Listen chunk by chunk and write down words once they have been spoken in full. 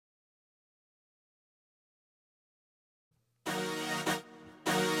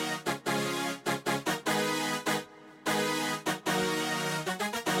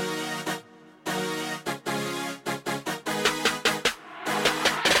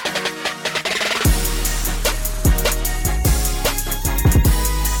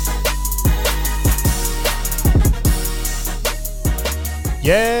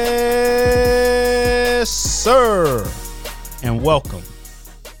Yes, sir. And welcome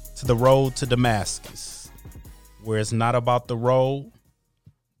to the road to Damascus, where it's not about the road,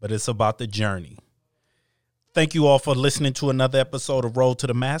 but it's about the journey. Thank you all for listening to another episode of Road to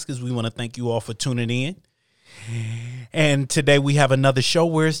Damascus. We want to thank you all for tuning in. And today we have another show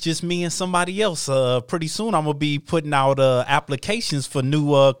where it's just me and somebody else. Pretty soon I'm going to be putting out applications for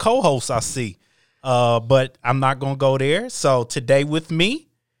new co-hosts I see. But I'm not going to go there. So today with me,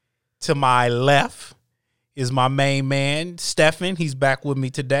 to my left, is my main man, Stephen. He's back with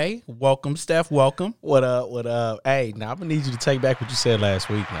me today. Welcome, Steph. Welcome. What up? What up? Hey, now I'm going to need you to take back what you said last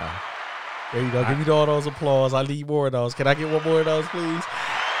week now. There you go. Give me all those applause. I need more of those. Can I get one more of those, please?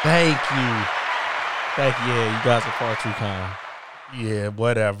 Thank you. Thank you. Yeah, you guys are far too kind. Yeah,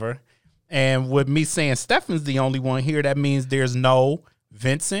 whatever. And with me saying Stephen's the only one here, that means there's no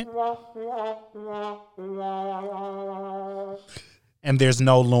Vincent. And there's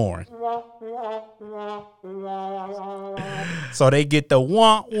no Lauren. So they get the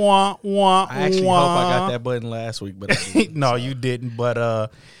wah, wah, wah, I actually wah. hope I got that button last week, but I didn't, No, so. you didn't.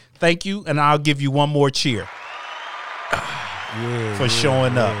 But thank you, and I'll give you one more cheer for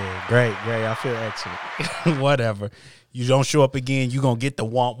showing up. Great. I feel excellent. Whatever. You don't show up again, you're going to get the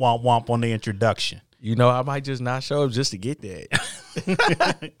womp, womp, womp on the introduction. You know, I might just not show up just to get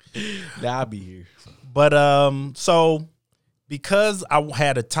that. Now I'll be here. But so because I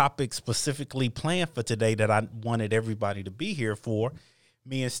had a topic specifically planned for today that I wanted everybody to be here for,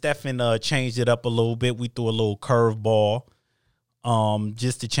 me and Stephen changed it up a little bit. We threw a little curveball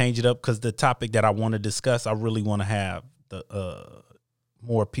just to change it up because the topic that I want to discuss, I really want to have the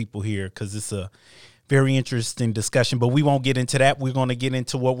more people here because it's a very interesting discussion. But we won't get into that. We're going to get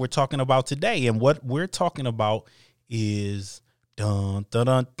into what we're talking about today. And what we're talking about is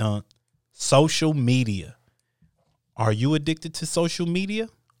social media. Are you addicted to social media,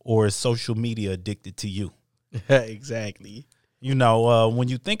 or is social media addicted to you? Exactly. You know, when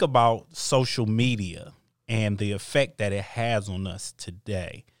you think about social media and the effect that it has on us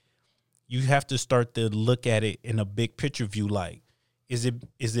today, you have to start to look at it in a big picture view. Like, is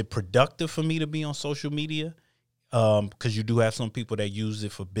it productive for me to be on social media? Because you do have some people that use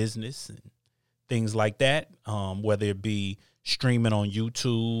it for business and things like that, whether it be streaming on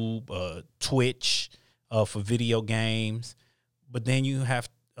YouTube, Twitch, for video games. But then you have,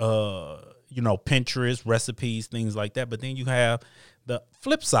 Pinterest, recipes, things like that. But then you have the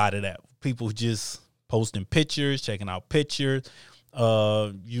flip side of that. People just posting pictures, checking out pictures. We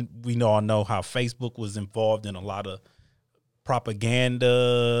all know how Facebook was involved in a lot of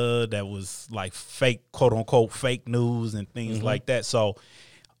propaganda that was like fake, quote unquote, fake news and things like that. So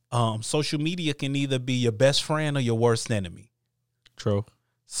social media can either be your best friend or your worst enemy. True.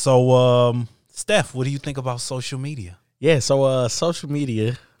 So, Steph, what do you think about social media? Yeah, so social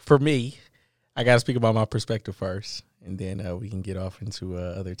media, for me, I got to speak about my perspective first, and then we can get off into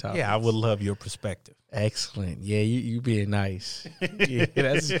other topics. Yeah, I would love your perspective. Excellent. Yeah, you being nice. Yeah,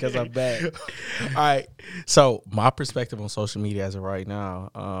 that's because I'm back. All right. So my perspective on social media as of right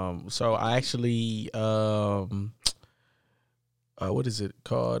now. So I actually, what is it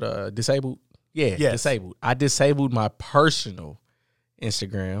called? Disabled? Yeah, yes. Disabled. I disabled my personal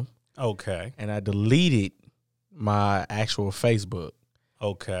Instagram. Okay. And I deleted my actual Facebook.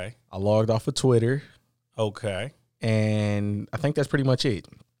 Okay. I logged off of Twitter. Okay. And I think that's pretty much it.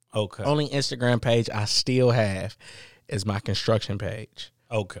 Okay. Only Instagram page I still have is my construction page.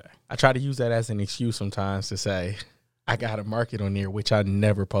 Okay. I try to use that as an excuse sometimes to say I got a market on there, which I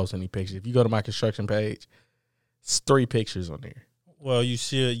never post any pictures. If you go to my construction page, it's 3 pictures on there. Well, you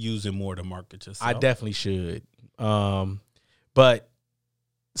should use it more to market yourself. I definitely should. But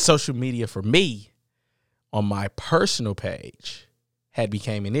social media for me on my personal page had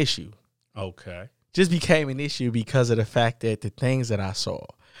became an issue. Okay. Just became an issue because of the fact that the things that I saw.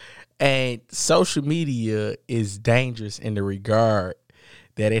 And social media is dangerous in the regard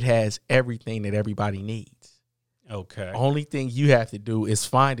that it has everything that everybody needs. Okay. Only thing you have to do is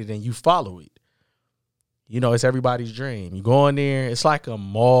find it and you follow it. You know, it's everybody's dream. You go in there, it's like a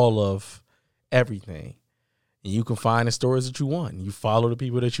mall of everything. And you can find the stories that you want. You follow the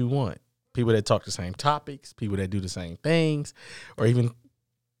people that you want. People that talk the same topics, people that do the same things, or even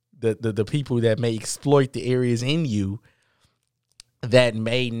the people that may exploit the areas in you that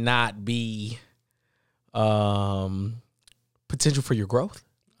may not be potential for your growth.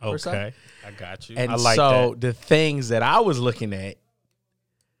 Okay. I got you. And I like so that. the things that I was looking at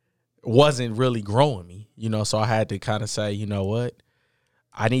wasn't really growing me, you know, so I had to kind of say, you know what,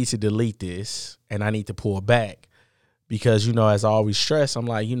 I need to delete this and I need to pull back because, as I always stress, I'm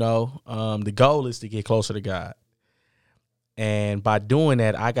like, the goal is to get closer to God. And by doing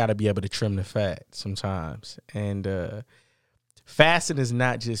that, I got to be able to trim the fat sometimes. And fasting is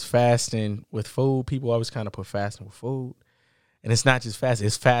not just fasting with food. People always kind of put fasting with food. And it's not just fasting.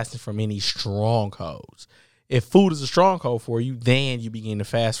 It's fasting from any strongholds. If food is a stronghold for you, then you begin to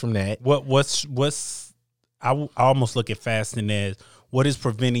fast from that. I almost look at fasting as what is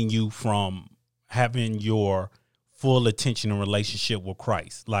preventing you from having your full attention and relationship with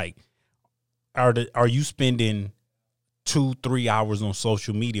Christ. Like, are you spending 2-3 hours on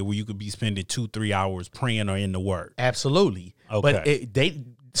social media where you could be spending 2-3 hours praying or in the Word? Absolutely. Okay. But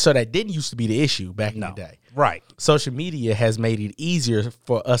so that didn't used to be the issue back in the day. Right. Social media has made it easier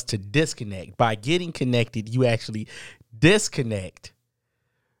for us to disconnect. By getting connected, you actually disconnect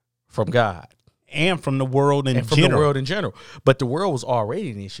from God. And from the world in from general. the world in general. But the world was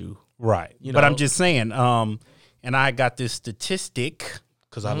already an issue. Right. You But know? I'm just saying, and I got this statistic,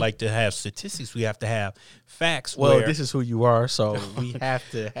 because I like to have statistics. We have to have facts. Well, where, this is who you are, so we have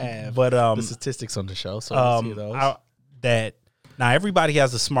to have the statistics on the show. So let's see those. Now everybody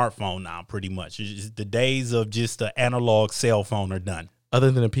has a smartphone now, pretty much. The days of just an analog cell phone are done. Other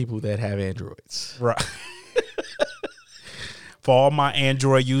than the people that have Androids. Right. For all my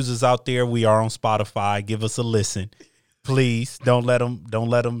Android users out there, we are on Spotify. Give us a listen, please. Don't let them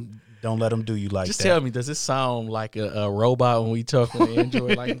do you like Just that. tell me, does it sound like a robot when we talk on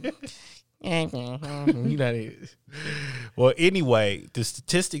Android? Like, you know. Well, anyway, the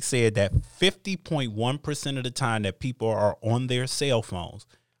statistics said that 50.1% of the time that people are on their cell phones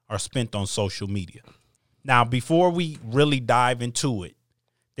are spent on social media. Now, before we really dive into it,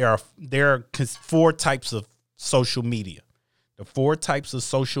 there are 4 types of social media. The 4 types of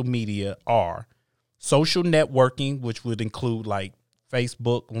social media are social networking, which would include like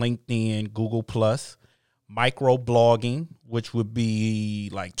Facebook, LinkedIn, Google+, micro blogging, which would be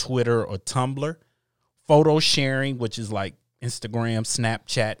like Twitter or Tumblr, photo sharing, which is like Instagram,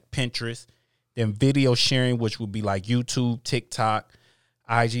 Snapchat, Pinterest, then video sharing, which would be like YouTube, TikTok,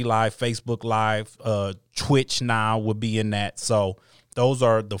 IG Live, Facebook Live, Twitch now would be in that. So those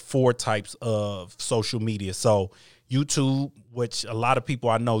are the 4 types of social media. So YouTube, which a lot of people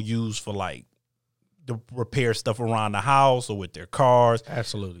I know use for like to repair stuff around the house or with their cars.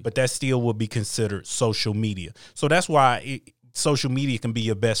 Absolutely. But that still would be considered social media. So that's why social media can be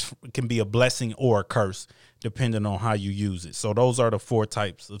a blessing or a curse depending on how you use it. So those are the 4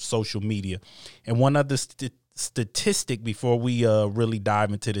 types of social media. And one other statistic before we really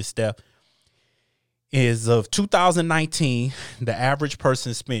dive into this stuff is of 2019, the average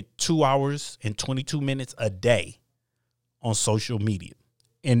person spent 2 hours and 22 minutes a day on social media.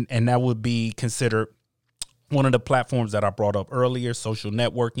 And that would be considered one of the platforms that I brought up earlier, social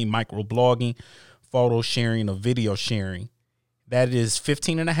networking, micro blogging, photo sharing, or video sharing. That is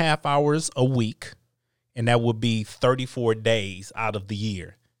 15 and a half hours a week. And that would be 34 days out of the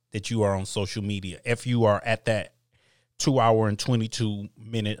year that you are on social media. If you are at that 2 hour and 22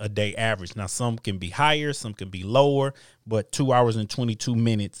 minute a day average. Now, some can be higher, some can be lower, but 2 hours and 22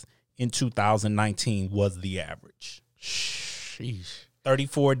 minutes in 2019 was the average. Sheesh.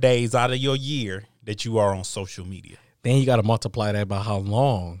 34 days out of your year that you are on social media. Then you got to multiply that by how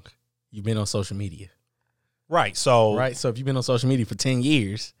long you've been on social media. Right. So if you've been on social media for 10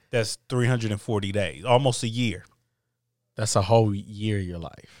 years, that's 340 days, almost a year. That's a whole year of your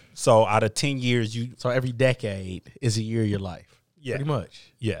life. So out of 10 years, so every decade is a year of your life. Yeah. Pretty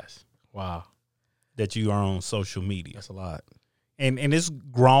much. Yes. Wow. That you are on social media. That's a lot. And it's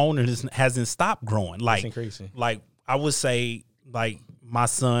grown and it hasn't stopped growing. Like, it's increasing. Like I would say, like my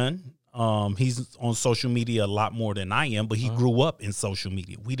son, he's on social media a lot more than I am, but he grew up in social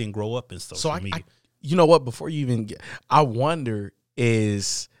media. We didn't grow up in social media. You know what? Before you even get, I wonder,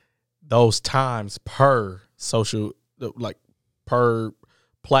 is those times per social, like per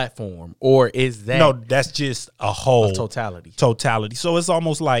platform, or is that no? That's just a whole totality. So it's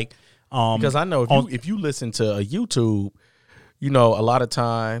almost like because I know if you listen to a YouTube, you know, a lot of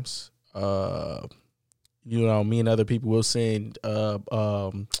times, you know, me and other people will send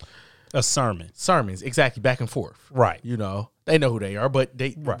a sermons exactly back and forth. Right. You know, they know who they are, but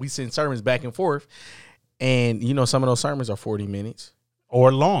we send sermons back and forth, and you know, some of those sermons are 40 minutes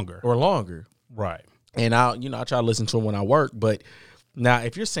or longer. Right. And I try to listen to them when I work, but now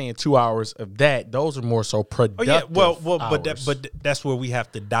if you're saying 2 hours of that, those are more so productive. Oh, yeah. Well, but that's where we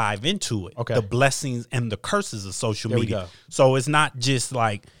have to dive into it. Okay. The blessings and the curses of social media. So it's not just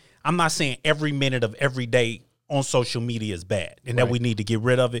like, I'm not saying every minute of every day on social media is bad and that we need to get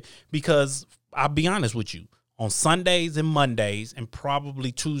rid of it, because I'll be honest with you, On Sundays and Mondays and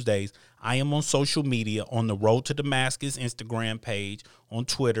probably Tuesdays, I am on social media on the Road to Damascus Instagram page, on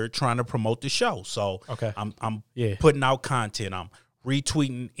Twitter, trying to promote the show. So Okay. I'm putting out content. I'm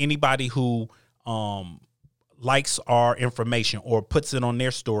retweeting anybody who likes our information or puts it on their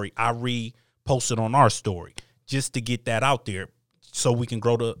story. I repost it on our story just to get that out there so we can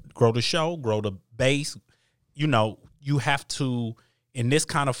grow the show, grow the base. You know, you have to, in this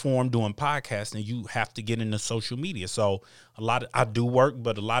kind of form doing podcasting, you have to get into social media. So I do work,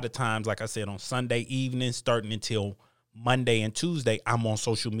 but a lot of times, like I said, on Sunday evening, starting until Monday and Tuesday, I'm on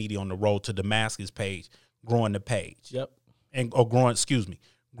social media on the Road to Damascus page, growing the page. Yep. Growing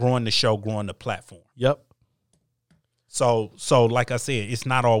the show, growing the platform. Yep. So like I said, it's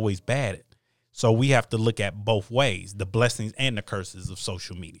not always bad. So we have to look at both ways, the blessings and the curses of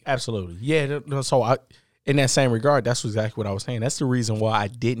social media. Absolutely. Yeah. So in that same regard, that's exactly what I was saying. That's the reason why I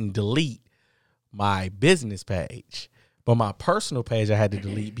didn't delete my business page, but my personal page I had to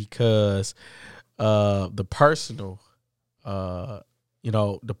delete because the personal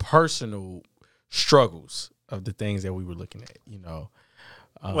struggles of the things that we were looking at,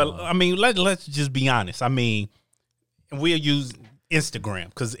 Well, I mean, let's just be honest. I mean, we'll use Instagram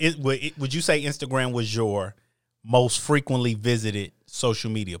because would you say Instagram was your most frequently visited social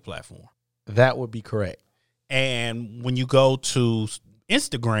media platform? That would be correct. And when you go to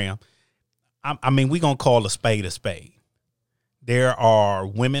Instagram, I mean, we're going to call a spade a spade. There are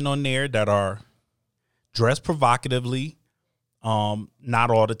women on there that are dressed provocatively,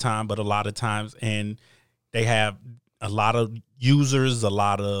 not all the time, but a lot of times. And they have a lot of users, a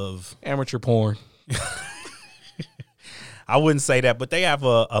lot of amateur porn. I wouldn't say that, but they have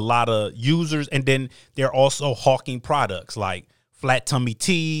a lot of users. And then they're also hawking products like flat tummy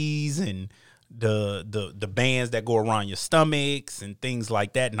teas and the bands that go around your stomachs and things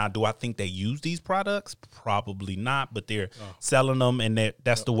like that. Now, do I think they use these products? Probably not, but they're selling them, and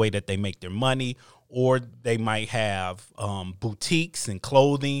that's the way that they make their money. Or they might have boutiques and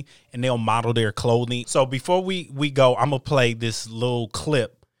clothing, and they'll model their clothing. So before we go, I'm going to play this little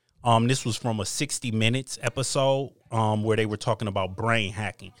clip. This was from a 60 Minutes episode where they were talking about brain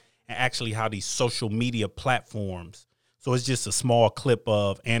hacking and actually how these social media platforms. So it's just a small clip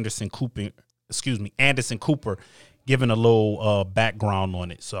of Anderson Cooper giving a little background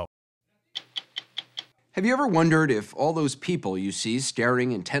on it. So, have you ever wondered if all those people you see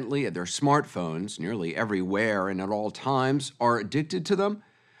staring intently at their smartphones nearly everywhere and at all times are addicted to them?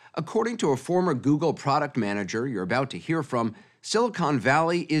 According to a former Google product manager you're about to hear from, Silicon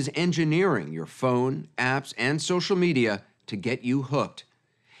Valley is engineering your phone, apps, and social media to get you hooked.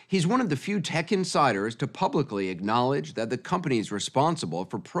 He's one of the few tech insiders to publicly acknowledge that the companies responsible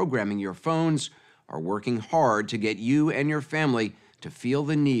for programming your phones are working hard to get you and your family to feel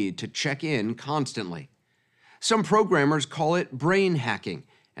the need to check in constantly. Some programmers call it brain hacking,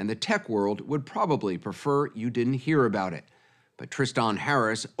 and the tech world would probably prefer you didn't hear about it. But Tristan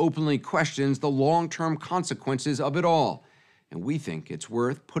Harris openly questions the long-term consequences of it all, and we think it's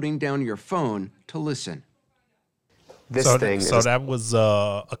worth putting down your phone to listen. That was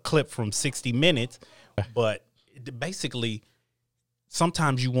a clip from 60 Minutes, but basically,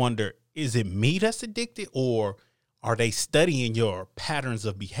 sometimes you wonder, is it me that's addicted, or are they studying your patterns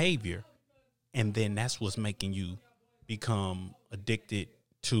of behavior, and then that's what's making you become addicted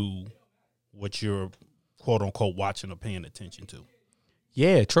to what you're quote unquote watching or paying attention to?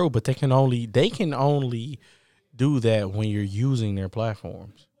 Yeah, true, but they can only do that when you're using their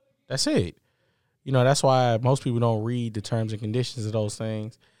platforms. That's it. That's why most people don't read the terms and conditions of those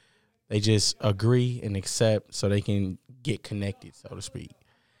things. They just agree and accept so they can get connected, so to speak.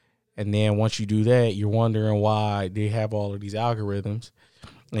 And then once you do that, you're wondering why they have all of these algorithms.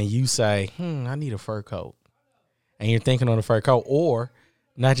 And you say, I need a fur coat. And you're thinking on a fur coat, or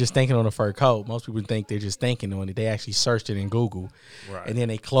not just thinking on a fur coat. Most people think they're just thinking on it. They actually searched it in Google. Right. And then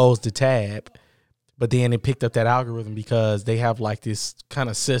they closed the tab. But then they picked up that algorithm because they have like this kind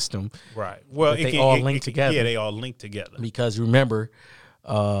of system. Right. Well, they all link together. Yeah, they all link together. Because remember, you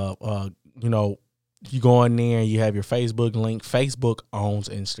go in there and you have your Facebook link. Facebook owns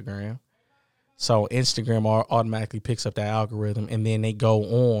Instagram. So Instagram automatically picks up that algorithm, and then they go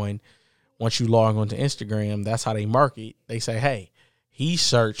on. Once you log onto Instagram, that's how they market. They say, hey, he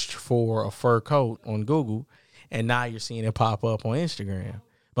searched for a fur coat on Google, and now you're seeing it pop up on Instagram.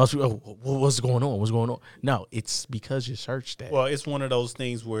 Most people, what's going on? What's going on? No, it's because you searched that. Well, it's one of those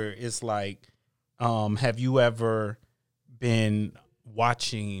things where it's like, have you ever been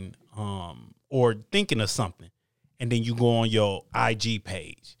watching or thinking of something, and then you go on your IG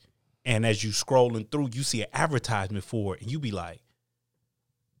page, and as you scrolling through, you see an advertisement for it, and you be like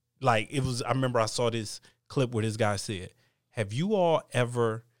it was. I remember I saw this clip where this guy said, have you all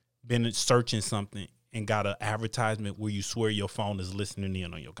ever been searching something and got an advertisement where you swear your phone is listening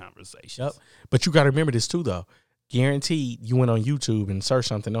in on your conversations? Yep. But you got to remember this too, though. Guaranteed, you went on YouTube and searched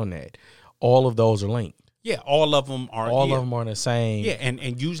something on that. All of those are linked. Yeah, all of them are. All of them are the same. Yeah,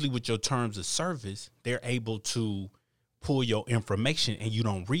 and usually with your terms of service, they're able to pull your information and you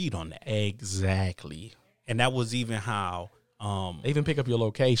don't read on that. Exactly. And that was even how they even pick up your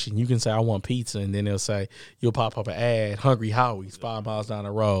location. You can say, I want pizza, and then they'll say, you'll pop up an ad, Hungry Howie's 5 miles down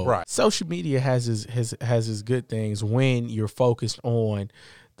the road. Right. Social media has its good things when you're focused on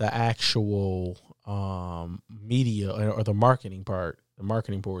the actual media or the marketing part, the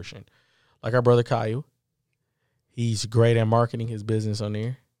marketing portion. Like our brother Kyle, he's great at marketing his business on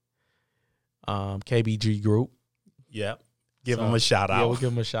there. KBG Group. Yep. Give him a shout out. Yeah, we'll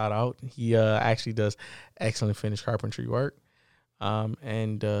give him a shout out. He actually does excellent finished carpentry work.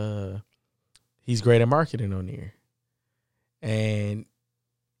 And he's great at marketing on there. And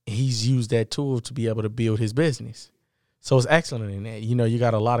he's used that tool to be able to build his business. So it's excellent in that. You know, you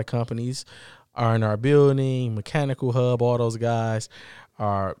got a lot of companies are in our building, Mechanical Hub, all those guys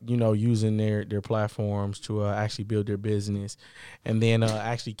are, you know, using their platforms to actually build their business and then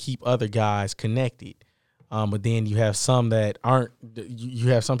actually keep other guys connected. But then you have some that aren't, you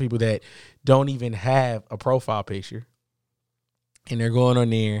have some people that don't even have a profile picture and they're going on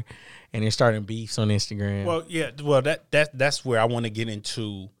there and they're starting beefs on Instagram. Well, yeah, well, that's where I want to get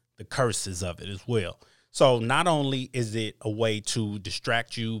into the curses of it as well. So not only is it a way to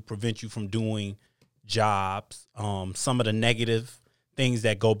distract you, prevent you from doing jobs, some of the negative things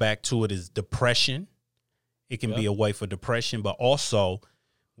that go back to it is depression. It can be a way for depression, but also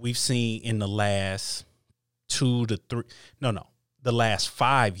we've seen in the last the last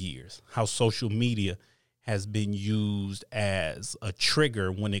 5 years, how social media has been used as a trigger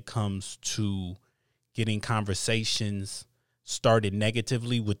when it comes to getting conversations started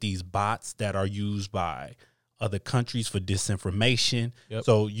negatively with these bots that are used by other countries for disinformation. Yep.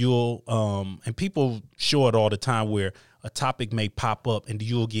 So you'll, and people show it all the time where a topic may pop up and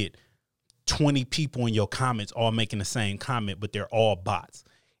you'll get 20 people in your comments all making the same comment, but they're all bots.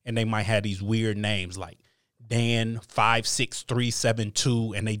 And they might have these weird names like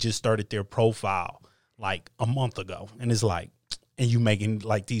Dan56372, and they just started their profile like a month ago. And it's like, and you making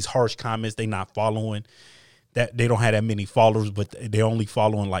like these harsh comments, they not following that, they don't have that many followers, but they're only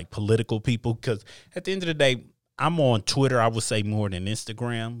following like political people. Because at the end of the day, I'm on Twitter, I would say more than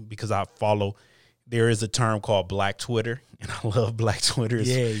Instagram, because I follow, there is a term called Black Twitter, and I love Black Twitter.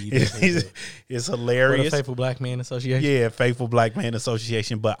 It's hilarious. What, a Faithful Black Man Association? Yeah, Faithful Black Man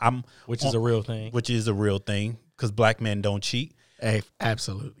Association. But which is a real thing. Which is a real thing, because black men don't cheat. Hey,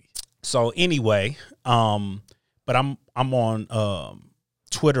 absolutely. So anyway, but I'm on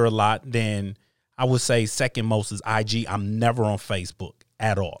Twitter a lot. Then I would say second most is IG. I'm never on Facebook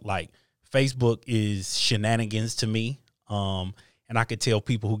at all. Like, Facebook is shenanigans to me. And I could tell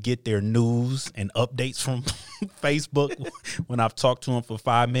people who get their news and updates from Facebook when I've talked to them for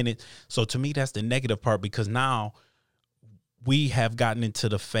 5 minutes. So to me, that's the negative part, because now we have gotten into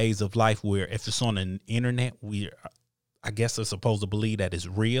the phase of life where if it's on the internet, I guess are supposed to believe that it's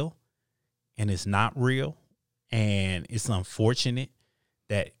real, and it's not real. And it's unfortunate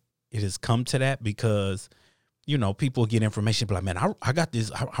that it has come to that, because, you know, people get information, but like, man, I got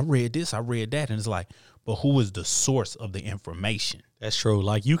this, I read this, I read that. And it's like, but who is the source of the information? That's true.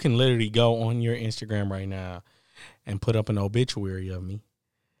 Like, you can literally go on your Instagram right now and put up an obituary of me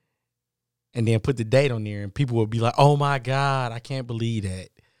and then put the date on there, and people will be like, oh my God, I can't believe that.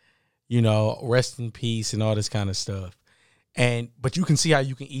 You know, rest in peace and all this kind of stuff. But you can see how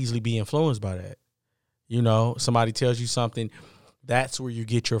you can easily be influenced by that. You know, somebody tells you something, that's where you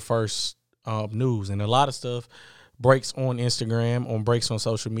get your first news. And a lot of stuff breaks on Instagram, breaks on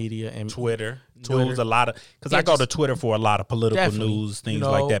social media and Twitter. News, a lot of, because I go to Twitter for a lot of political news, things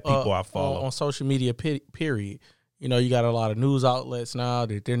like that, people I follow. On social media, period. You know, you got a lot of news outlets now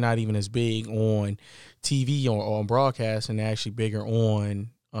that they're not even as big on TV or on broadcast, and they're actually bigger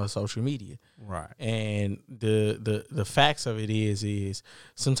on social media. Right. And the facts of it is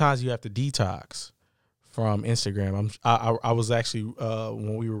sometimes you have to detox from Instagram. I was actually,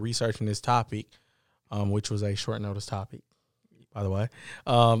 when we were researching this topic, which was a short notice topic, by the way.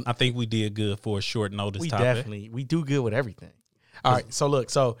 I think we did good for a short notice topic. We do good with everything. All right. So look,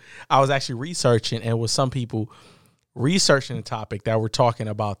 I was actually researching, and with some people researching the topic that were talking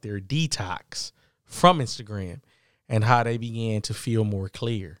about their detox from Instagram and how they began to feel more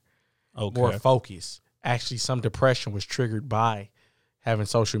clear, more focused. Actually, some depression was triggered by having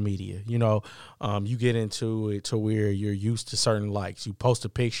social media. You know, you get into it to where you're used to certain likes. You post a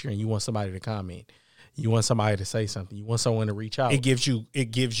picture and you want somebody to comment. You want somebody to say something. You want someone to reach out. It gives you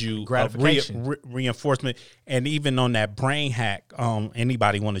Gratification. reinforcement. And even on that brain hack,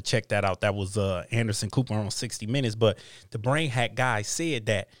 anybody want to check that out? That was Anderson Cooper on 60 Minutes. But the brain hack guy said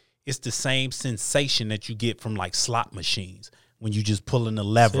that it's the same sensation that you get from like slot machines when you just pulling the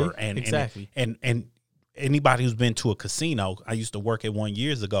lever. Exactly. And anybody who's been to a casino, I used to work at one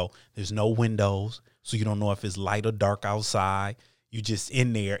years ago. There's no windows, so you don't know if it's light or dark outside. You just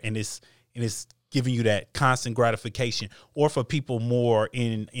in there, and it's giving you that constant gratification. Or for people more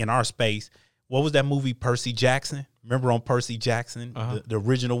in our space, what was that movie, Percy Jackson? Remember on Percy Jackson, the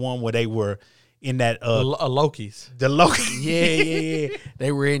original one where they were in that Lokis. The Loki. Yeah.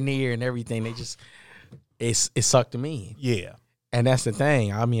 They were in there and everything. They just it sucked them in. Yeah. And that's the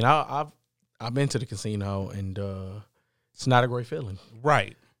thing. I mean, I've been to the casino, and it's not a great feeling.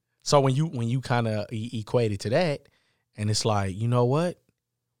 Right. So when you kind of equate it to that, and it's like, you know what?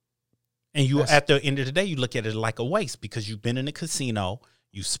 And you, at the end of the day, you look at it like a waste because you've been in a casino,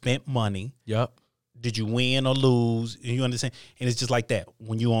 you spent money. Yep. Did you win or lose? You understand? And it's just like that.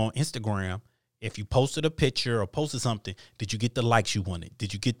 When you on Instagram, if you posted a picture or posted something, did you get the likes you wanted?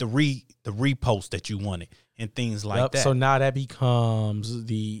 Did you get the repost that you wanted? And things like that. So now that becomes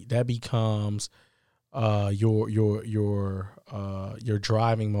your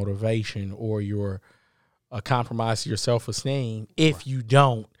driving motivation, or your compromise to your self-esteem if you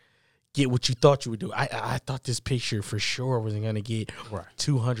don't get what you thought you would do. I thought this picture for sure wasn't going to get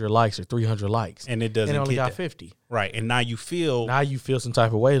 200 likes or 300 likes. And it doesn't. And it only get got that. 50. Right. And now you feel some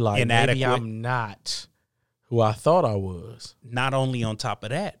type of way, like inadequate. maybe I'm not who I thought I was. Not only on top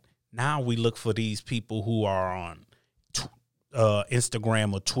of that, now we look for these people who are on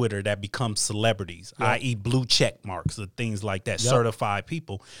Instagram or Twitter that become celebrities, i.e. blue check marks or things like that, certified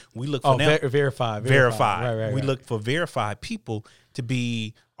people. We look for them. Verified. Right. We look for verified people to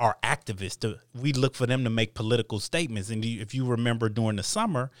be our activists. We look for them to make political statements. And if you remember during the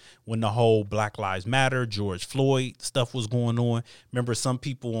summer when the whole Black Lives Matter, George Floyd stuff was going on, remember some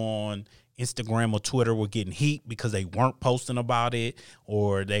people on Instagram or Twitter were getting heat because they weren't posting about it,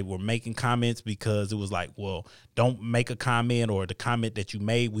 or they were making comments because it was like, well, don't make a comment, or the comment that you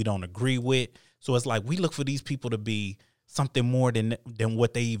made we don't agree with. So it's like we look for these people to be something more than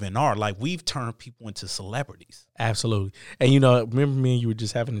what they even are. Like, we've turned people into celebrities. Absolutely. And, remember me and you were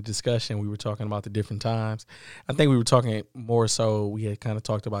just having a discussion. We were talking about the different times. I think we were talking more so, we had kind of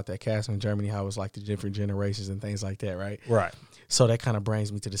talked about that casting in Germany, how it was like the different generations and things like that, right? Right. So that kind of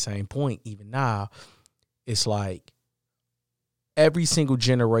brings me to the same point. Even now, it's like every single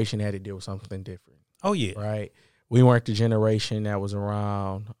generation had to deal with something different. Oh, yeah. Right? We weren't the generation that was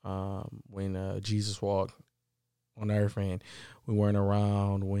around when Jesus walked on earth, and we weren't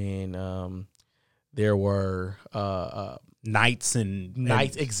around when there were knights,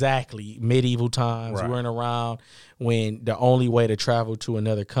 exactly, medieval times. Right. We weren't around when the only way to travel to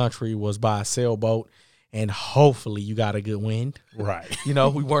another country was by a sailboat, and hopefully you got a good wind. Right. We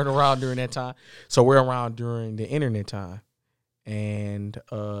weren't around during that time. So we're around during the internet time. And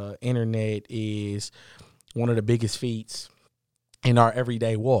internet is one of the biggest feats in our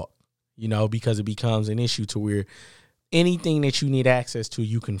everyday walk, because it becomes an issue to where anything that you need access to,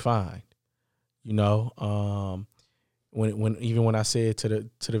 you can find. When I said to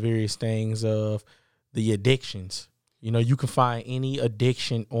the various things of the addictions, you can find any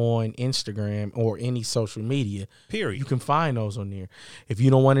addiction on Instagram or any social media. Period. You can find those on there. If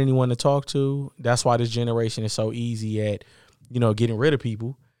you don't want anyone to talk to, that's why this generation is so easy at, getting rid of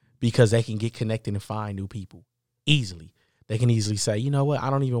people, because they can get connected and find new people easily. They can easily say, you know what, I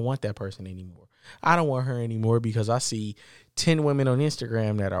don't even want that person anymore. I don't want her anymore because I see 10 women on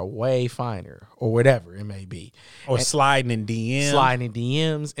Instagram that are way finer, or whatever it may be. Or sliding in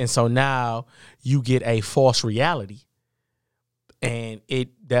DMs. And so now you get a false reality. And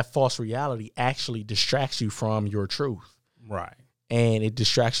that false reality actually distracts you from your truth. Right. And it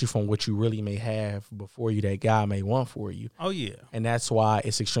distracts you from what you really may have before you that God may want for you. Oh, yeah. And that's why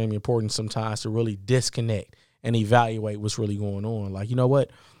it's extremely important sometimes to really disconnect and evaluate what's really going on. Like, you know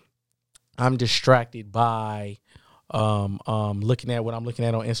what? I'm distracted by looking at what I'm looking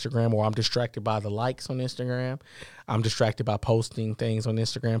at on Instagram, or I'm distracted by the likes on Instagram. I'm distracted by posting things on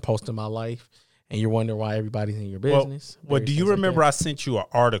Instagram, posting my life, and you're wondering why everybody's in your business. Well, do you remember I sent you an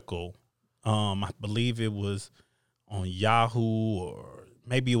article? I believe it was on Yahoo, or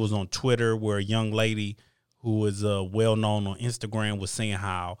maybe it was on Twitter, where a young lady who was well known on Instagram was saying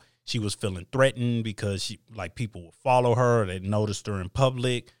how she was feeling threatened because people would follow her. They noticed her in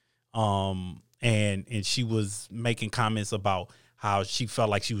public. And she was making comments about how she felt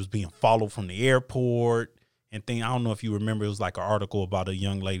like she was being followed from the airport and things. I don't know if you remember, it was like an article about a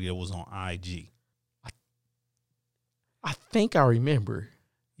young lady that was on IG. I I think I remember.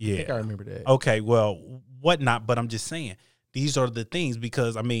 Yeah. I think I remember that. Okay, well, whatnot, but I'm just saying these are the things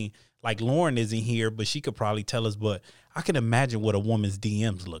because I mean, like Lauren isn't here, but she could probably tell us. But I can imagine what a woman's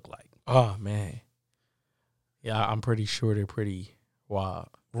DMs look like. Oh man, yeah, I'm pretty sure they're pretty wild.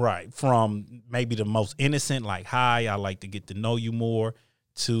 Right, from maybe the most innocent, like "Hi, I like to get to know you more,"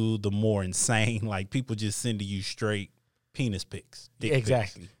 to the more insane, like people just sending you straight penis pics, dick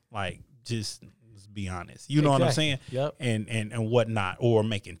Exactly. pics. Like just let's be honest, you know what I'm saying? Yep. And whatnot, or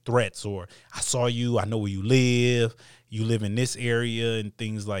making threats, or I saw you, I know where you live in this area, and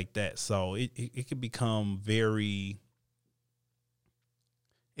things like that. So it could become very,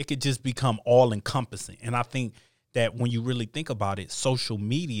 it could just become all encompassing, and I think that when you really think about it, social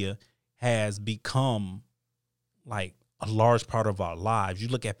media has become like a large part of our lives. You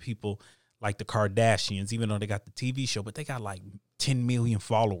look at people like the Kardashians, even though they got the TV show, but they got like 10 million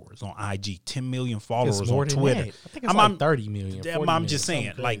followers on IG, 10 million followers on Twitter. That. I think it's like 30 million. I'm just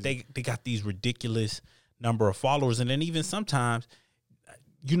saying, like they got these ridiculous number of followers. And then even sometimes,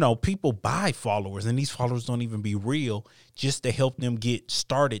 you know, people buy followers and these followers don't even be real just to help them get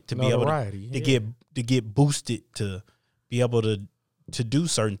started to be able to get boosted to be able to do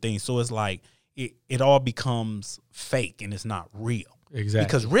certain things. So it's like it all becomes fake and it's not real. Exactly.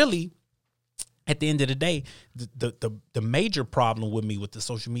 Because really, at the end of the day, the major problem with me with the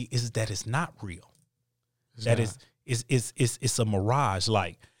social media is that it's not real. It's a mirage.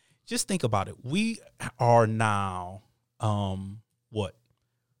 Like, just think about it. We are now 9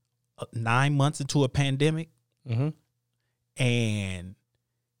 months into a pandemic, and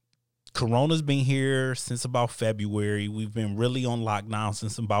Corona's been here since about February. We've been really on lockdown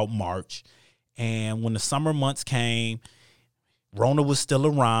since about March. And when the summer months came, Rona was still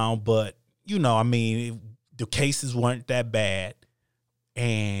around, but you know, I mean, the cases weren't that bad,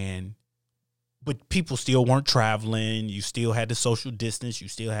 but people still weren't traveling. You still had to social distance. You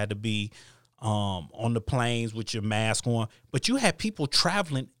still had to be on the planes with your mask on. But you had people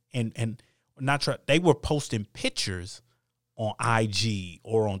traveling and they were posting pictures on IG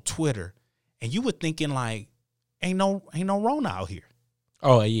or on Twitter, and you were thinking like, ain't no Rona out here.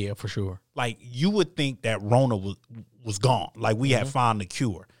 Oh yeah, for sure. Like you would think that Rona was gone. Like we had found the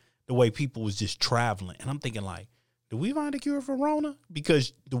cure. The way people was just traveling, and I'm thinking like, did we find a cure for Rona?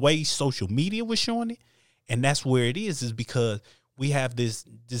 Because the way social media was showing it, and that's where it is because we have this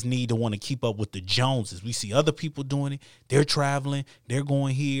need to want to keep up with the Joneses. We see other people doing it. They're traveling. They're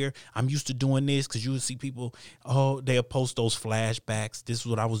going here. I'm used to doing this because you would see people, they'll post those flashbacks. This is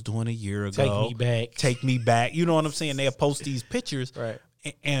what I was doing a year ago. Take me back. You know what I'm saying? They'll post these pictures. Right.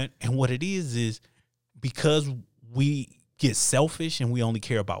 And what it is because we get selfish and we only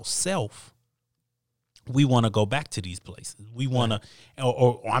care about self, we want to go back to these places. We want to,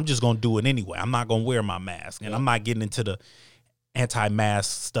 or I'm just going to do it anyway. I'm not going to wear my mask. And I'm not getting into the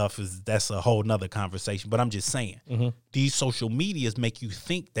anti-mask stuff. That's a whole nother conversation. But I'm just saying, these social medias make you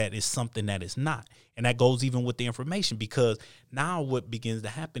think that it's something that it's not. And that goes even with the information, because now what begins to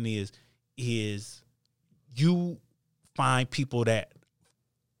happen is you find people that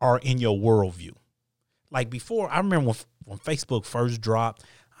are in your worldview. Like before, I remember when Facebook first dropped,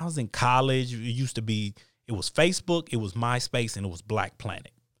 I was in college. It was Facebook, it was MySpace, and it was Black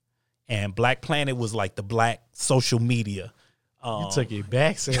Planet. And Black Planet was like the black social media. You took it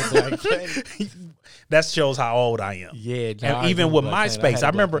back, saying Black Planet. That shows how old I am. Yeah, and even with MySpace, I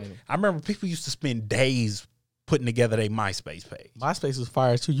remember people used to spend days putting together their MySpace page. MySpace was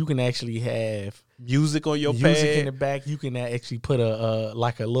fire too. You can actually have music on your music page in the back. You can actually put a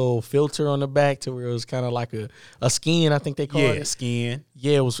like a little filter on the back to where it was kind of like a skin. I think they called it skin.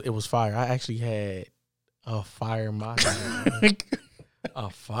 Yeah, it was fire. I actually had a fire MySpace.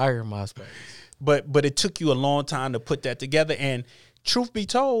 A fire MySpace. But it took you a long time to put that together. And truth be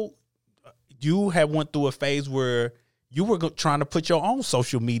told, you had went through a phase where you were trying to put your own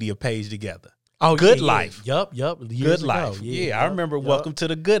social media page together. Oh, Good Life. Yup. Good Life. I remember Welcome to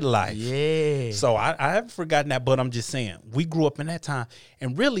the Good Life. Yeah. So I haven't forgotten that, but I'm just saying, we grew up in that time.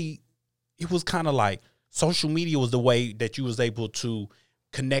 And really, it was kind of like social media was the way that you was able to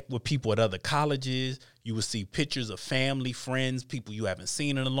connect with people at other colleges. You would see pictures of family, friends, people you haven't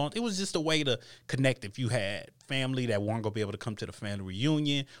seen in a long time. It was just a way to connect. If you had family that weren't going to be able to come to the family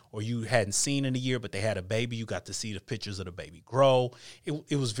reunion, or you hadn't seen in a year, but they had a baby, you got to see the pictures of the baby grow.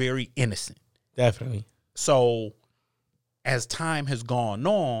 It was very innocent. Definitely. So as time has gone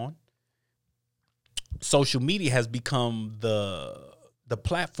on, social media has become the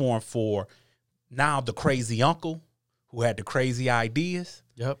platform for now the crazy uncle who had the crazy ideas.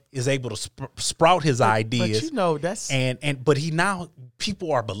 Yep. Is able to sprout his ideas. But you know, that's but he now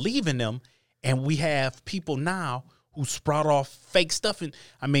people are believing them, and we have people now who sprout off fake stuff. And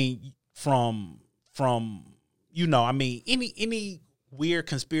I mean, from any weird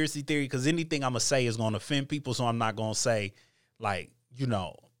conspiracy theory, because anything I'm gonna say is gonna offend people, so I'm not gonna say like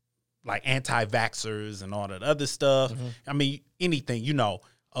anti-vaxxers and all that other stuff. Mm-hmm. I mean, anything,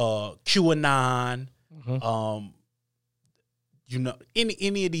 QAnon,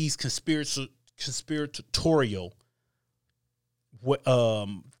 any of these conspiratorial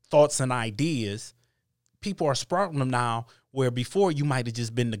thoughts and ideas, people are sprouting them now, where before you might have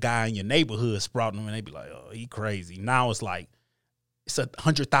just been the guy in your neighborhood sprouting them and they'd be like, oh, he crazy. Now it's like, it's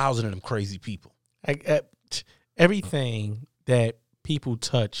 100,000 of them crazy people. Everything that people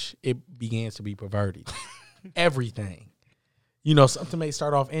touch, it begins to be perverted. Everything. Something may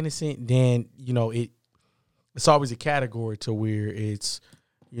start off innocent, then, it's always a category to where it's,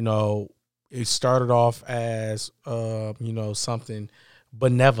 it started off as, something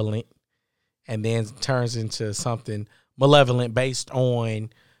benevolent and then turns into something malevolent based on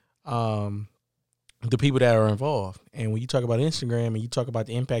the people that are involved. And when you talk about Instagram and you talk about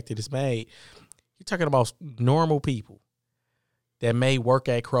the impact that it's made, you're talking about normal people that may work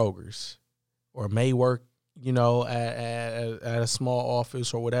at Kroger's or may work, at a small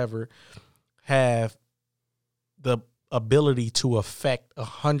office or whatever, have the ability to affect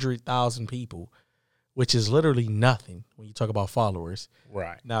 100,000 people, which is literally nothing when you talk about followers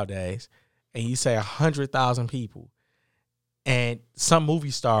nowadays. And you say 100,000 people, and some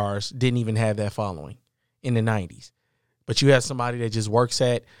movie stars didn't even have that following in the 90s. But you have somebody that just works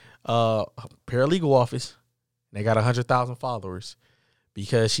at a paralegal office, and they got 100,000 followers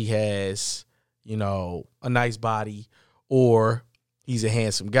because she has, a nice body, or he's a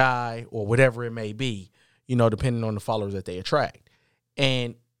handsome guy, or whatever it may be, depending on the followers that they attract.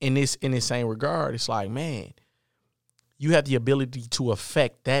 And in this same regard, it's like, man, you have the ability to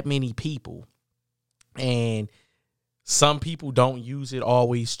affect that many people, and some people don't use it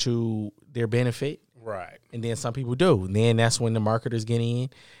always to their benefit. Right. And then some people do. And then that's when the marketers get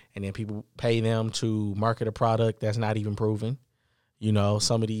in, and then people pay them to market a product that's not even proven.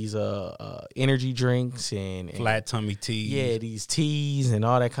 Some of these energy drinks and flat tummy teas. Yeah, these teas and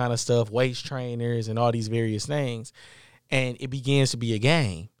all that kind of stuff, waist trainers and all these various things. And it begins to be a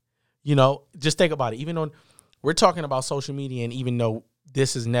game. Just think about it. Even on, we're talking about social media, and even though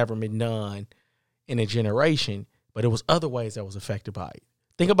this has never been done in a generation, but it was other ways that was affected by it.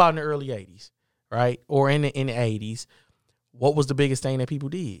 Think about in the early 80s, right? Or in the 80s, what was the biggest thing that people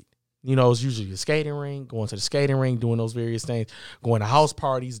did? It was usually a skating rink, going to the skating rink, doing those various things, going to house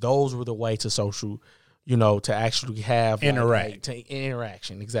parties. Those were the way to social, to actually have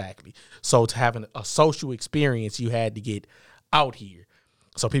interaction. Exactly. So to have a social experience, you had to get out here.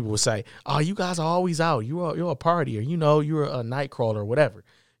 So people would say, oh, you guys are always out. You're a partier. You're a night crawler or whatever.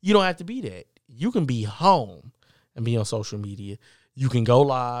 You don't have to be that. You can be home and be on social media. You can go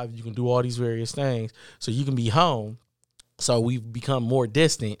live. You can do all these various things. So you can be home. So we've become more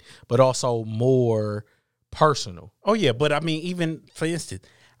distant, but also more personal. Oh, yeah. But I mean, even for instance,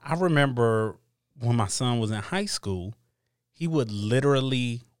 I remember when my son was in high school, he would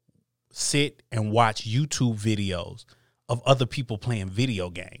literally sit and watch YouTube videos of other people playing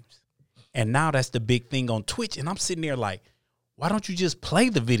video games. And now that's the big thing on Twitch. And I'm sitting there like, why don't you just play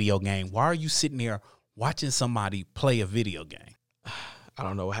the video game? Why are you sitting there watching somebody play a video game? I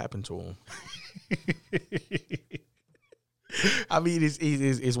don't know what happened to him. I mean,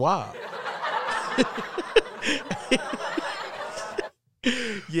 it's wild.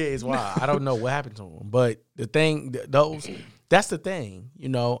 Yeah, it's wild. I don't know what happened to him. But the thing, that's the thing,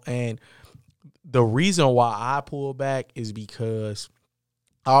 and the reason why I pull back is because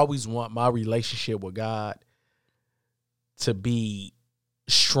I always want my relationship with God to be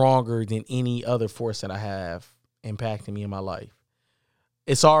stronger than any other force that I have impacting me in my life.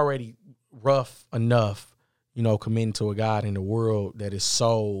 It's already rough enough, committing to a God in a world that is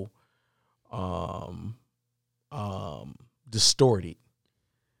so distorted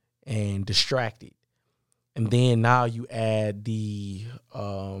and distracted. And then now you add the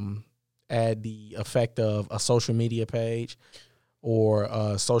effect of a social media page or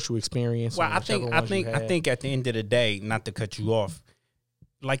a social experience. Well, I think at the end of the day, not to cut you off,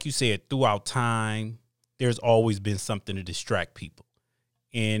 like you said, throughout time, there's always been something to distract people.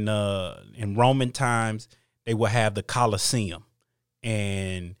 In Roman times, they would have the Colosseum,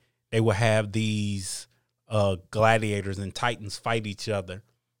 and they would have these gladiators and titans fight each other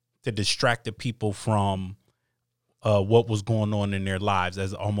to distract the people from what was going on in their lives,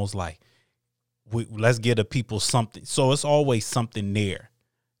 as almost like, let's get the people something. So it's always something there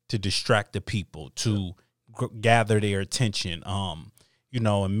to distract the people, to gather their attention.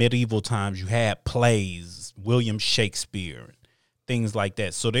 in medieval times, you had plays, William Shakespeare, and things like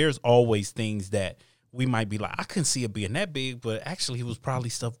that. So there's always things that we might be like, I couldn't see it being that big, but actually it was probably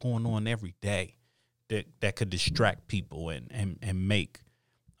stuff going on every day that could distract people and make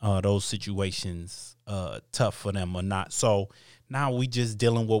those situations tough for them or not. So now we just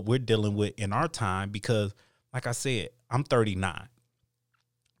dealing what we're dealing with in our time, because like I said, I'm 39.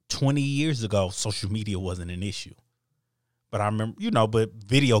 20 years ago, social media wasn't an issue. But I remember, but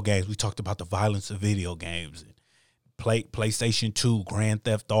video games, we talked about the violence of video games, and PlayStation 2, Grand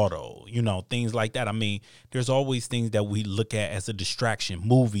Theft Auto, things like that. I mean, there's always things that we look at as a distraction.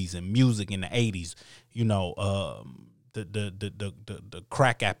 Movies and music in the 80s, the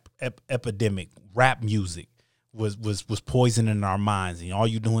crack epidemic, rap music was poisoning our minds, and all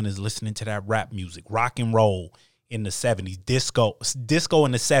you're doing is listening to that rap music. Rock and roll in the 70s, disco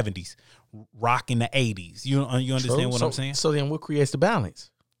in the 70s, rock in the 80s. You understand what I'm saying? So then what creates the balance?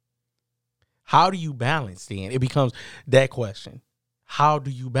 How do you balance then? It becomes that question. How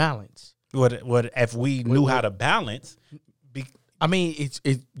do you balance? What if we knew how to balance? I mean,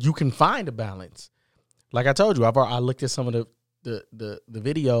 you can find a balance. Like I told you, I looked at some of the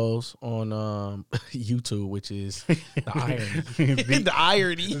videos on YouTube, which is the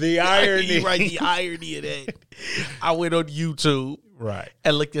irony. The irony. Right, the irony of that. I went on YouTube, right,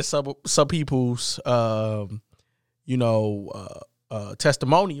 and looked at some people's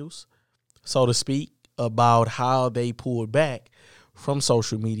testimonials, so to speak, about how they pulled back from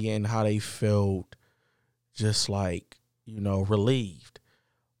social media and how they felt just like, relieved.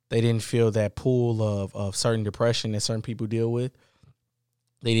 They didn't feel that pull of certain depression that certain people deal with.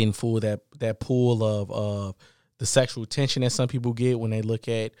 They didn't feel that pull of the sexual tension that some people get when they look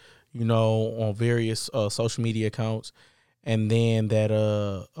at, on various social media accounts, and then that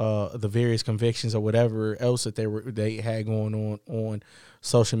the various convictions or whatever else that they had going on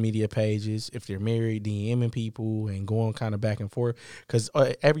social media pages. If they're married, DMing people and going kind of back and forth, because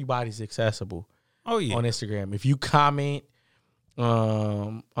everybody's accessible. Oh yeah, on Instagram. If you comment.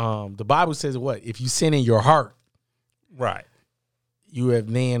 The Bible says what? If you sin in your heart, right, you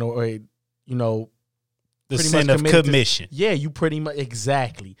have then the sin of commission. You pretty much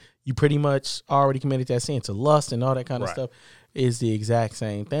You pretty much already committed that sin. To lust and all that kind of stuff is the exact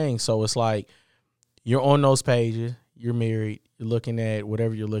same thing. So it's like you're on those pages, you're married, you're looking at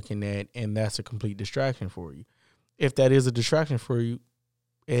whatever you're looking at, and that's a complete distraction for you. If that is a distraction for you,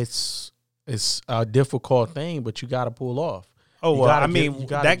 it's a difficult thing, but you got to pull off. Oh, well,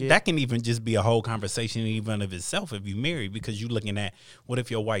 that can even just be a whole conversation even of itself if you married, because you're looking at, what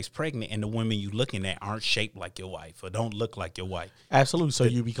if your wife's pregnant and the women you looking at aren't shaped like your wife or don't look like your wife? Absolutely. So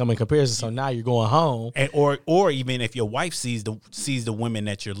you become in comparison. So now you're going home. And or even if your wife sees the women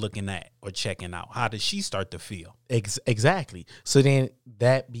that you're looking at or checking out, how does she start to feel? Exactly. So then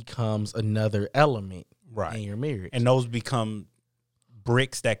that becomes another element in your marriage. And those become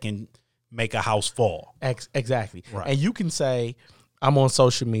bricks that can make a house fall. Exactly. Right. And you can say, I'm on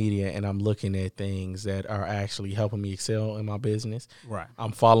social media and I'm looking at things that are actually helping me excel in my business. Right.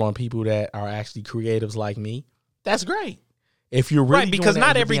 I'm following people that are actually creatives like me. That's great. If you're really because doing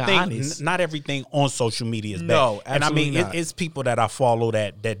that, not everything on social media is bad. No, and I mean, not. It's people that I follow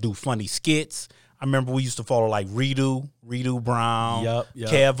that do funny skits. I remember we used to follow like Redo Brown, Yep.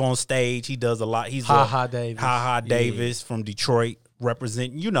 Kev on stage. He does a lot. He's Davis from Detroit.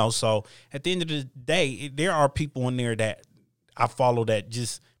 Representing, so at the end of the day, there are people in there that I follow that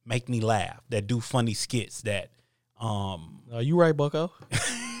just make me laugh, that do funny skits that you right, Bucko?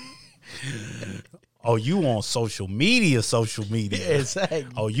 Oh, you on social media. Exactly.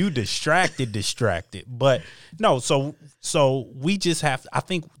 Oh, you distracted. But no, so we just have, I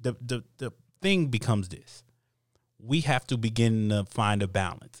think the thing becomes this. We have to begin to find a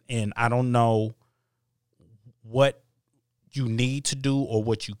balance. And I don't know what you need to do or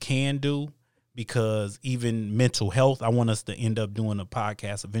what you can do, because even mental health, I want us to end up doing a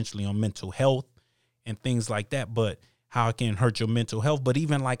podcast eventually on mental health and things like that, but how it can hurt your mental health. But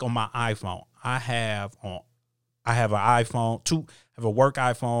even like on my iPhone, I have an iPhone, I have a work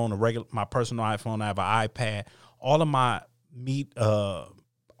iPhone, my personal iPhone, I have an iPad.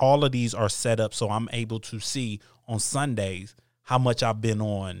 All of these are set up so I'm able to see on Sundays how much I've been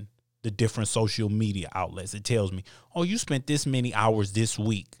on the different social media outlets. It tells me, oh, you spent this many hours this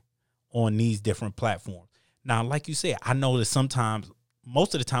week on these different platforms. Now, like you said, I know that sometimes,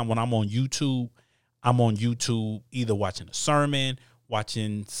 most of the time when I'm on YouTube either watching a sermon,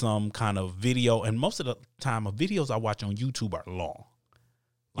 watching some kind of video, and most of the time the videos I watch on YouTube are long.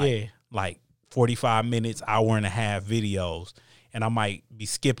 Like 45 minutes, hour and a half videos, and I might be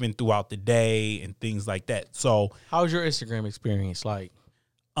skipping throughout the day and things like that. So how's your Instagram experience like?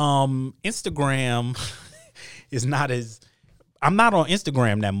 Instagram is not as. I'm not on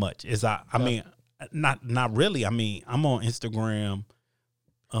Instagram that much. I mean, not really. I mean, I'm on Instagram.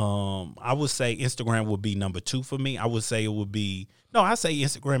 I would say Instagram would be number 2 for me. I would say it would be I say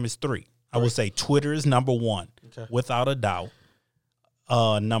Instagram is 3. I would say Twitter is number 1, without a doubt.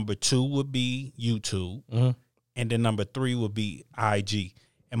 Number 2 would be YouTube, and then number 3 would be IG.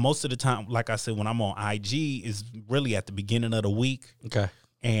 And most of the time, like I said, when I'm on IG, is really at the beginning of the week. Okay.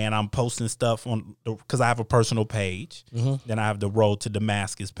 And I'm posting stuff because I have a personal page. Then I have the Road to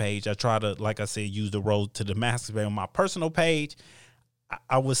Damascus page. I try to, like I said, use the Road to Damascus page on my personal page.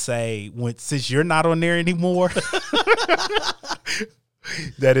 I would say since you're not on there anymore,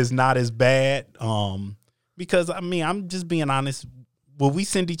 that is not as bad. Because I mean, I'm just being honest. Will we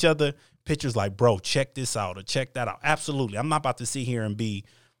send each other pictures like, bro, check this out or check that out? Absolutely. I'm not about to sit here and be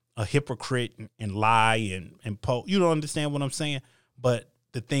a hypocrite and lie and post. You don't understand what I'm saying? But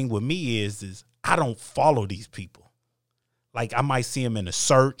the thing with me is I don't follow these people. Like I might see them in a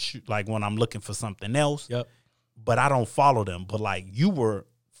search, like when I'm looking for something else. Yep. But I don't follow them. But like you were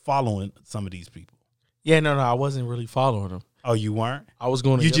following some of these people. Yeah, no, I wasn't really following them. Oh, you weren't? I was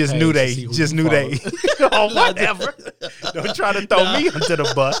going to. You just knew they. Oh, whatever. Don't try to throw me under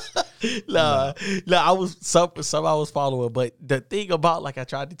the bus. No, I was some I was following, but the thing about, like I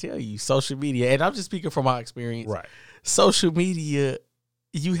tried to tell you, social media, and I'm just speaking from my experience. Right. Social media,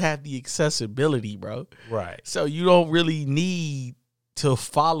 you have the accessibility, bro. Right. So you don't really need to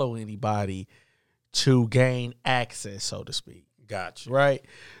follow anybody to gain access, so to speak. Gotcha. Right.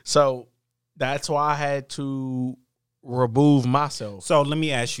 So that's why I had to remove myself. So let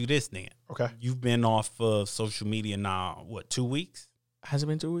me ask you this then. Okay. You've been off of social media now, what, 2 weeks? Has it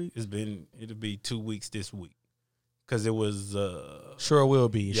been 2 weeks? It'll be 2 weeks this week. Because it was Sure will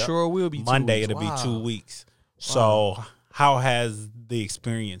be. Yep. Sure will be 2 Monday, weeks. it'll Wow. be 2 weeks. So how has the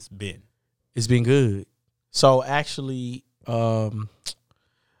experience been? It's been good. So actually, the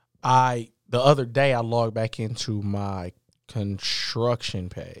other day I logged back into my construction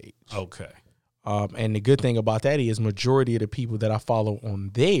page. Okay. And the good thing about that is majority of the people that I follow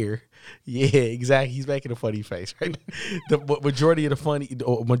on there, yeah, exactly. He's making a funny face, right? The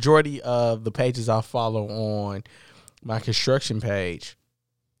majority of the pages I follow on my construction page,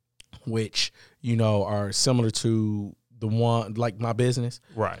 which, are similar to the one, like my business.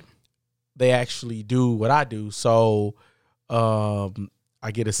 Right. They actually do what I do. So, I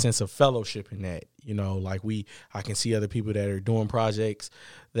get a sense of fellowship in that, like I can see other people that are doing projects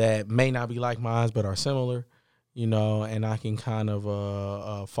that may not be like mine, but are similar, and I can kind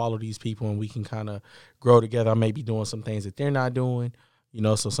of follow these people and we can kind of grow together. I may be doing some things that they're not doing,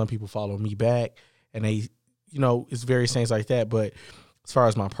 so some people follow me back and they, it's various things like that. But as far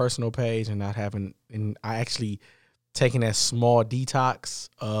as my personal page and I actually taking that small detox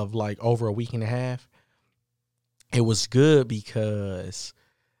of like over a week and a half, it was good because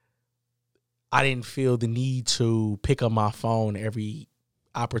I didn't feel the need to pick up my phone every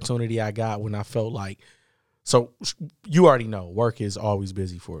opportunity I got when I felt like, so you already know work is always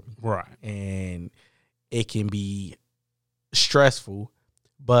busy for me. Right. And it can be stressful,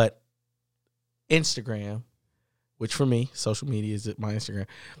 but Instagram, which for me, social media is my Instagram,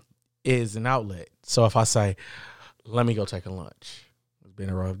 is an outlet. So if I say, let me go take a lunch. It's been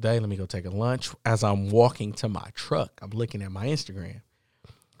a rough day. Let me go take a lunch. As I'm walking to my truck, I'm looking at my Instagram.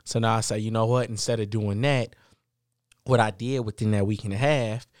 So now I say, you know what? Instead of doing that, what I did within that week and a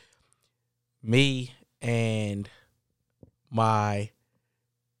half, me and my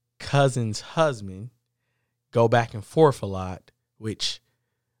cousin's husband go back and forth a lot, which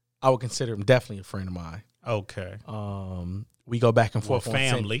I would consider him definitely a friend of mine. Okay. We go back and forth. Well,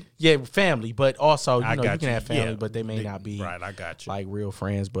 family. Family, but also, you can have family, Yeah. but they may not be right. I got you. like real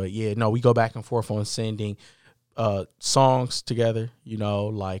friends. But yeah, no, we go back and forth on sending songs together,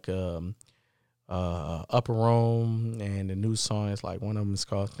 like Upper Room, and the new song is like, one of them is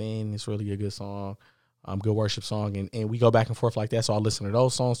called Thin. It's really a good song, good worship song, and we go back and forth like that. So I listen to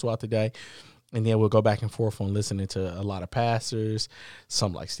those songs throughout the day, and then we'll go back and forth on listening to a lot of pastors,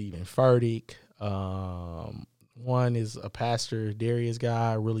 some like Stephen Furtick. One is a pastor, Darius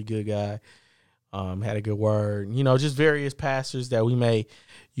guy, really good guy. Had a good word, just various pastors that we may,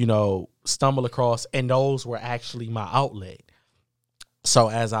 stumble across. And those were actually my outlet. So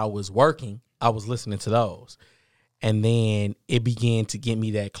as I was working, I was listening to those. And then it began to get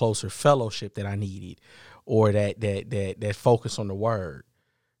me that closer fellowship that I needed, or that focus on the word,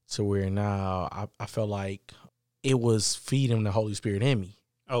 to where now I felt like it was feeding the Holy Spirit in me.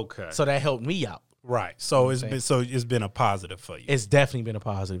 Okay. So that helped me out. Right. So it's been a positive for you. It's definitely been a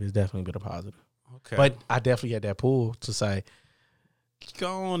positive. Okay. But I definitely had that pull to say,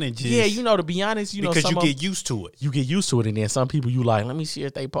 go on and just to be honest, because you get used to it. You get used to it, and then some people you like. Let me see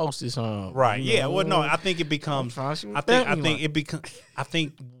if they post this on. Right. You Yeah. know, Well, no, I think it becomes. I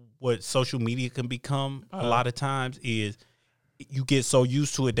think what social media can become a lot of times is you get so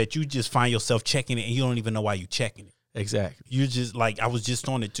used to it that you just find yourself checking it and you don't even know why you're checking it. Exactly. You just like, I was just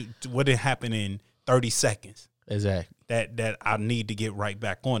on it. What did happen in 30 seconds? Exactly. That I need to get right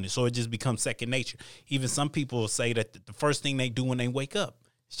back on it. So it just becomes second nature. Even some people will say that the first thing they do when they wake up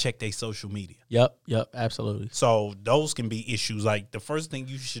is check their social media. Yep, absolutely. So those can be issues. Like the first thing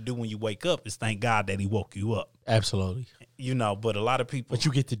you should do when you wake up is thank God that he woke you up. Absolutely. But a lot of people. But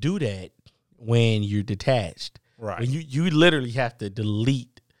you get to do that when you're detached. Right. When you literally have to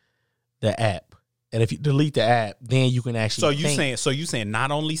delete the app. And if you delete the app, then you can actually So you saying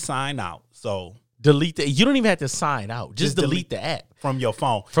not only sign out, so delete you don't even have to sign out. Just delete the app from your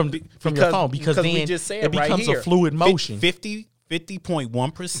phone. From your phone because then we just said it becomes right a fluid motion.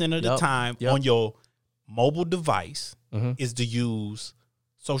 50.1% of the time on your mobile device is to use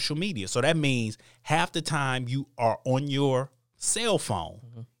social media. So that means half the time you are on your cell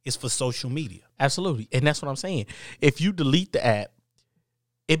phone is for social media. Absolutely. And that's what I'm saying. If you delete the app,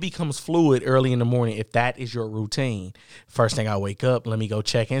 it becomes fluid early in the morning if that is your routine. First thing I wake up, let me go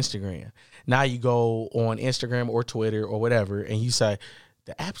check Instagram. Now you go on Instagram or Twitter or whatever, and you say,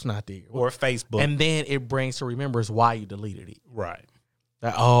 the app's not there. Or Facebook. And then it brings to remembrance why you deleted it. Right.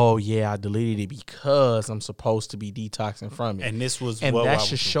 That, oh, yeah, I deleted it because I'm supposed to be detoxing from it. And this was and that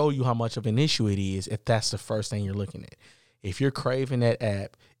should show you how much of an issue it is if that's the first thing you're looking at. If you're craving that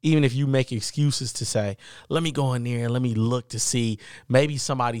app, even if you make excuses to say, let me go in there and let me look to see, maybe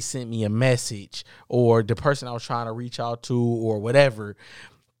somebody sent me a message or the person I was trying to reach out to or whatever,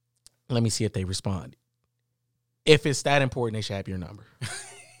 let me see if they responded. If it's that important, they should have your number.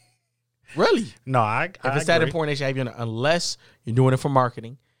 Really? No, if it's that important, they should have your number. Unless you're doing it for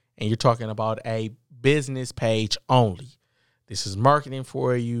marketing and you're talking about a business page only. This is marketing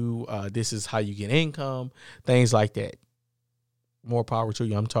for you. This is how you get income, things like that. More power to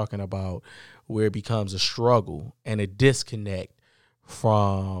you. I'm talking about where it becomes a struggle and a disconnect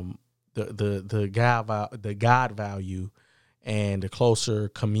from the God value and the closer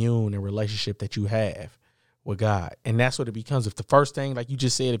commune and relationship that you have with God. And that's what it becomes. If the first thing, like you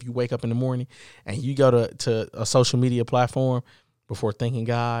just said, if you wake up in the morning and you go to a social media platform before thanking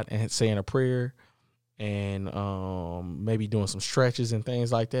God and saying a prayer and maybe doing some stretches and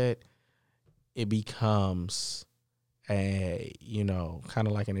things like that, it becomes kind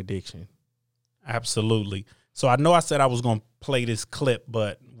of like an addiction. Absolutely. So I know I said I was going to play this clip,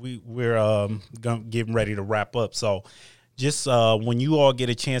 but we're getting ready to wrap up. So just when you all get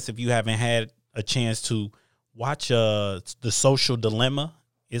a chance, if you haven't had a chance to watch The Social Dilemma,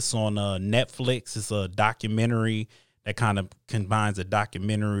 it's on Netflix. It's a documentary that kind of combines a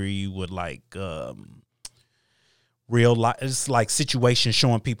documentary with like real life. It's like situations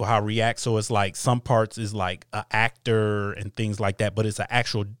showing people how to react. So it's like some parts is like an actor and things like that, but it's an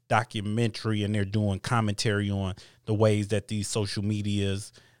actual documentary and they're doing commentary on the ways that these social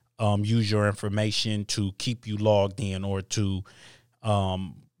medias use your information to keep you logged in or to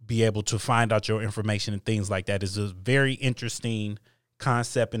be able to find out your information and things like that. Is a very interesting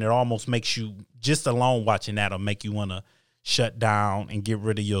concept, and it almost makes you, just alone watching that'll make you want to shut down and get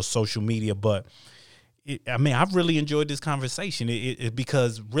rid of your social media. But I've really enjoyed this conversation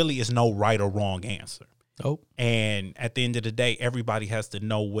because really it's no right or wrong answer. Nope. And at the end of the day, everybody has to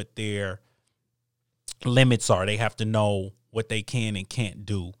know what their limits are. They have to know what they can and can't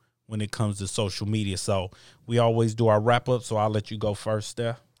do when it comes to social media. So we always do our wrap up. So I'll let you go first,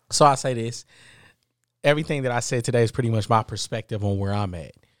 Steph. So I say this. Everything that I said today is pretty much my perspective on where I'm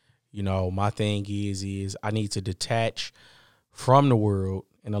at. My thing is I need to detach from the world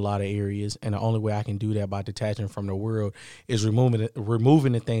in a lot of areas, and the only way I can do that by detaching from the world is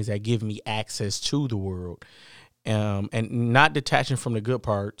removing the things that give me access to the world, and not detaching from the good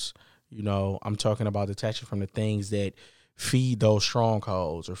parts. I'm talking about detaching from the things that feed those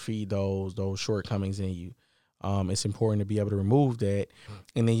strongholds or feed those shortcomings in you. It's important to be able to remove that,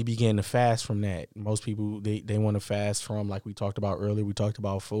 and then you begin to fast from that. Most people, they want to fast from, like we talked about earlier, we talked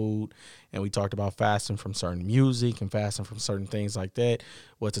about food, and we talked about fasting from certain music and fasting from certain things like that.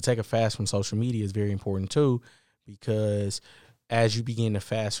 Well, to take a fast from social media is very important too, because as you begin to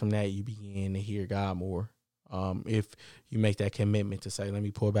fast from that, you begin to hear God more. If you make that commitment to say, let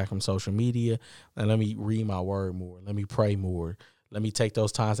me pull back from social media and let me read my word more, let me pray more, let me take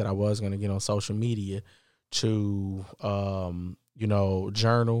those times that I was going to get on social media to,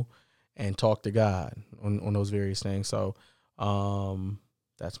 journal and talk to God on those various things. So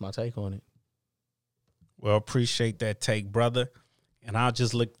that's my take on it. Well, appreciate that take, brother. And I'll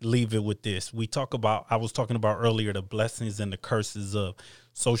just leave it with this. I was talking about earlier, the blessings and the curses of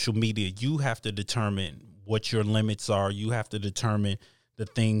social media. You have to determine what your limits are. You have to determine the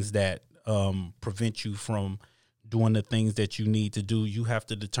things that prevent you from doing the things that you need to do. You have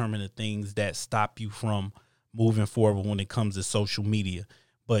to determine the things that stop you from moving forward when it comes to social media.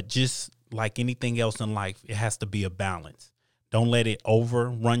 But just like anything else in life, it has to be a balance. Don't let it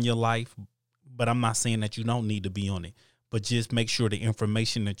overrun your life. But I'm not saying that you don't need to be on it. But just make sure the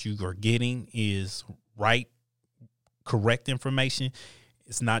information that you are getting is right, correct information.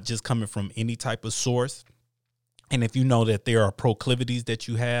 It's not just coming from any type of source. And if you know that there are proclivities that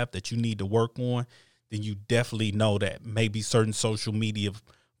you have that you need to work on, then you definitely know that maybe certain social media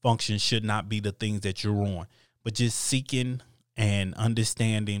functions should not be the things that you're on. But just seeking and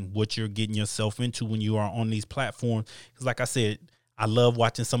understanding what you're getting yourself into when you are on these platforms. Because like I said, I love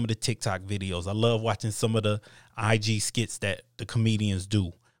watching some of the TikTok videos. I love watching some of the IG skits that the comedians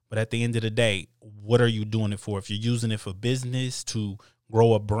do. But at the end of the day, what are you doing it for? If you're using it for business, to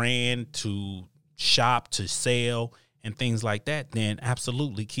grow a brand, to shop, to sell, and things like that, then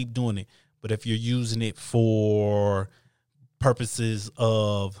absolutely keep doing it. But if you're using it for purposes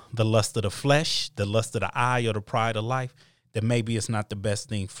of the lust of the flesh, the lust of the eye, or the pride of life, then maybe it's not the best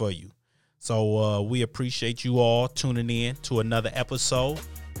thing for you. So we appreciate you all tuning in to another episode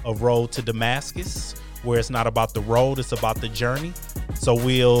of Road to Damascus, where it's not about the road, it's about the journey. So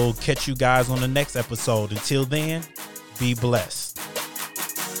we'll catch you guys on the next episode. Until then, be blessed.